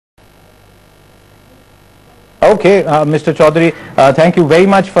Okay, Mr. Chaudhary, thank you very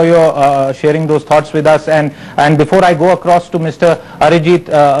much for your sharing those thoughts with us. And before I go across to Mr. Arijit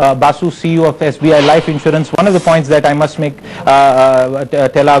Basu, CEO of SBI Life Insurance, one of the points that I must make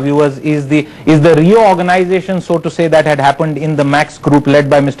tell our viewers is the reorganization, so to say, that had happened in the Max Group led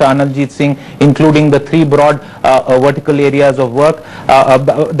by Mr. Arijit Singh, including the three broad vertical areas of work.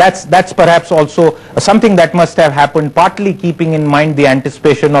 That's perhaps also something that must have happened, partly keeping in mind the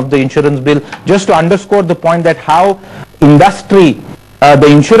anticipation of the insurance bill, just to underscore the point that how industry, the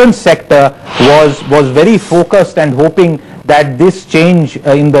insurance sector was very focused and hoping that this change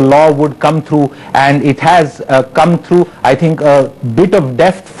in the law would come through, and it has come through. I think a bit of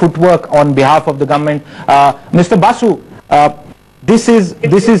deft footwork on behalf of the government. Mr. Basu, this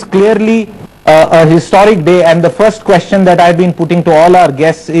is clearly a historic day, and the first question that I've been putting to all our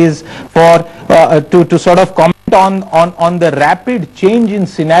guests is to sort of comment on the rapid change in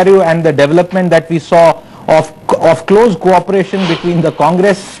scenario and the development that we saw of close cooperation between the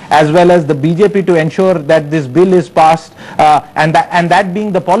Congress as well as the BJP to ensure that this bill is passed, and that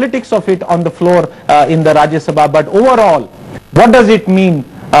being the politics of it on the floor in the Rajya Sabha. But overall, what does it mean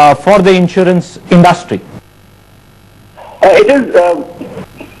for the insurance industry? It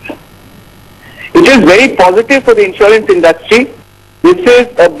is very positive for the insurance industry. This is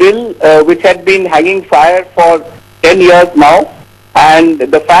a bill which had been hanging fire for 10 years now, and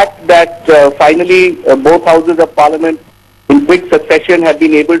the fact that finally both houses of parliament in quick succession have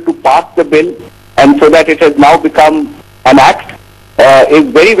been able to pass the bill, and so that it has now become an act, is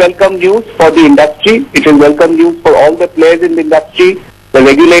very welcome news for the industry. It is welcome news for all the players in the industry, the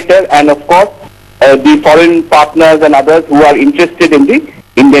regulator, and of course the foreign partners and others who are interested in the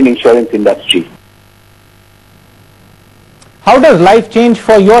Indian insurance industry. How does life change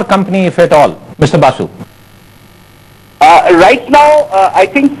for your company, if at all, Mr. Basu? Right now, I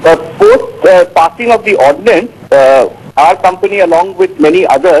think post passing of the ordinance, our company, along with many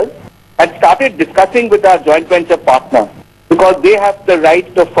others, had started discussing with our joint venture partner, because they have the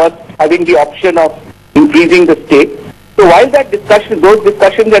right of first having the option of increasing the stake. So while those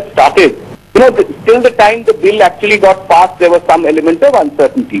discussions had started, till the time the bill actually got passed, there was some element of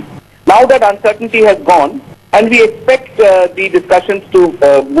uncertainty. Now that uncertainty has gone, and we expect the discussions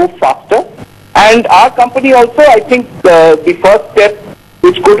to move faster. And our company also, I think the first step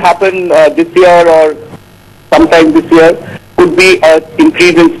which could happen this year or sometime this year could be an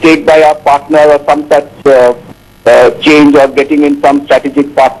increase in stake by our partner or some such change or getting in some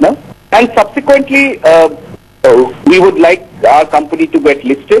strategic partner. And subsequently, we would like our company to get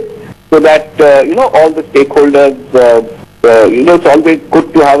listed so that, all the stakeholders, it's always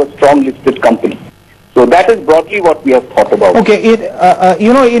good to have a strong listed company. So that is broadly what we have thought about. Okay,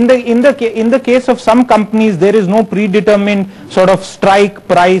 in the case of some companies, there is no predetermined sort of strike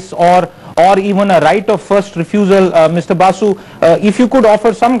price or even a right of first refusal. Mr. Basu, if you could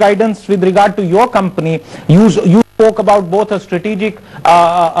offer some guidance with regard to your company, you spoke about both a strategic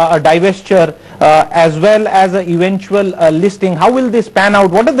divestiture as well as an eventual listing. How will this pan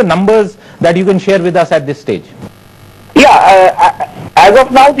out? What are the numbers that you can share with us at this stage? Yeah, as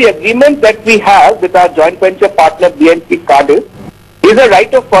of now, the agreement that we have with our joint venture partner BNP Cardiff is a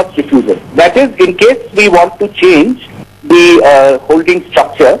right of first refusal. That is, in case we want to change the holding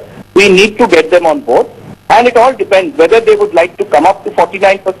structure, we need to get them on board. And it all depends whether they would like to come up to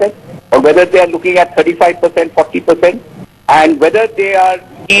 49% or whether they are looking at 35%, 40%, and whether they are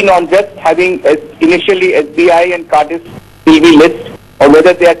keen on just having initially SBI and Cardiff PV list, or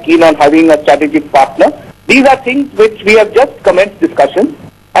whether they are keen on having a strategic partner. These are things which we have just commenced discussions,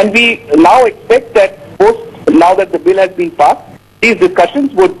 and we now expect that now that the bill has been passed, these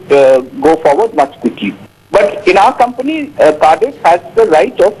discussions would go forward much quickly. But in our company, Cardiff has the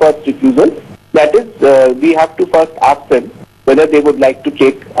right of first refusal. That is, we have to first ask them whether they would like to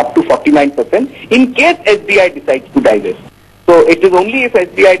take up to 49% in case SBI decides to divest. So it is only if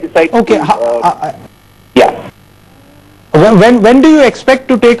SBI decides to... yeah. When do you expect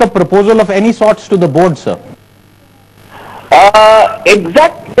to take a proposal of any sorts to the board, sir?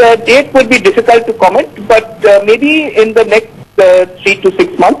 Exact date would be difficult to comment, but maybe in the next 3 to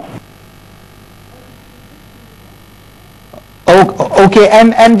 6 months. Okay,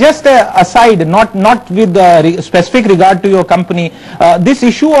 and just aside, not with specific regard to your company, this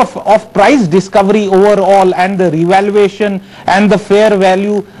issue of price discovery overall and the revaluation and the fair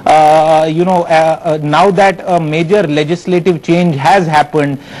value, now that a major legislative change has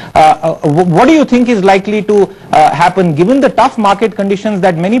happened, what do you think is likely to happen given the tough market conditions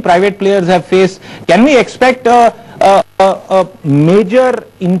that many private players have faced? Can we expect a major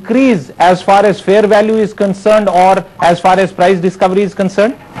increase as far as fair value is concerned or as far as price discovery is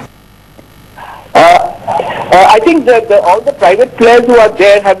concerned? I think that all the private players who are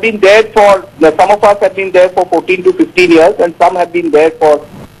there have been there for, some of us have been there for 14 to 15 years and some have been there for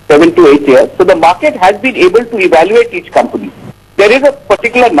 7 to 8 years. So the market has been able to evaluate each company. There is a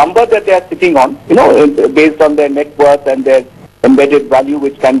particular number that they are sitting on, based on their net worth and their embedded value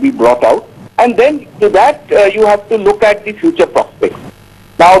which can be brought out. And then to that you have to look at the future prospects.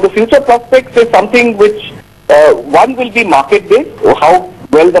 Now the future prospects is something which one will be market based, or how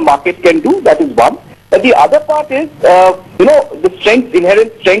well the market can do, that is one. But the other part is, the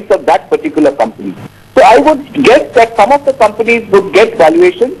inherent strengths of that particular company. So I would guess that some of the companies would get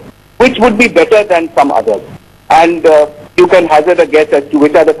valuations which would be better than some others. And you can hazard a guess as to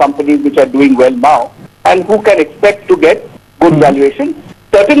which are the companies which are doing well now and who can expect to get good valuation.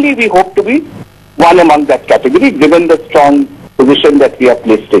 Certainly we hope to be one among that category given the strong position that we are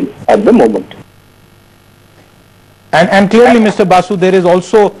placed in at the moment. And clearly, Mr. Basu, there is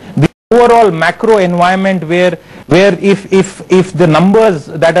also the overall macro environment where if the numbers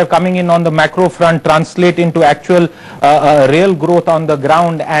that are coming in on the macro front translate into actual real growth on the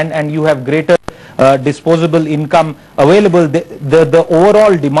ground and you have greater disposable income available, the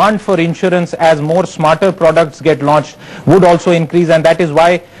overall demand for insurance as more smarter products get launched would also increase, and that is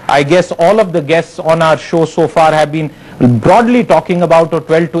why I guess all of the guests on our show so far have been broadly talking about a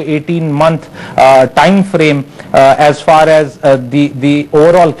 12 to 18 month time frame as far as the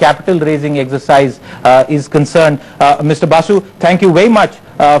overall capital raising exercise is concerned. Mr. Basu, thank you very much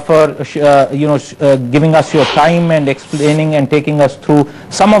for giving us your time and explaining and taking us through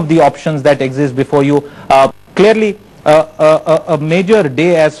some of the options that exist before you. Clearly a major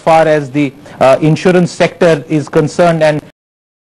day as far as the insurance sector is concerned, and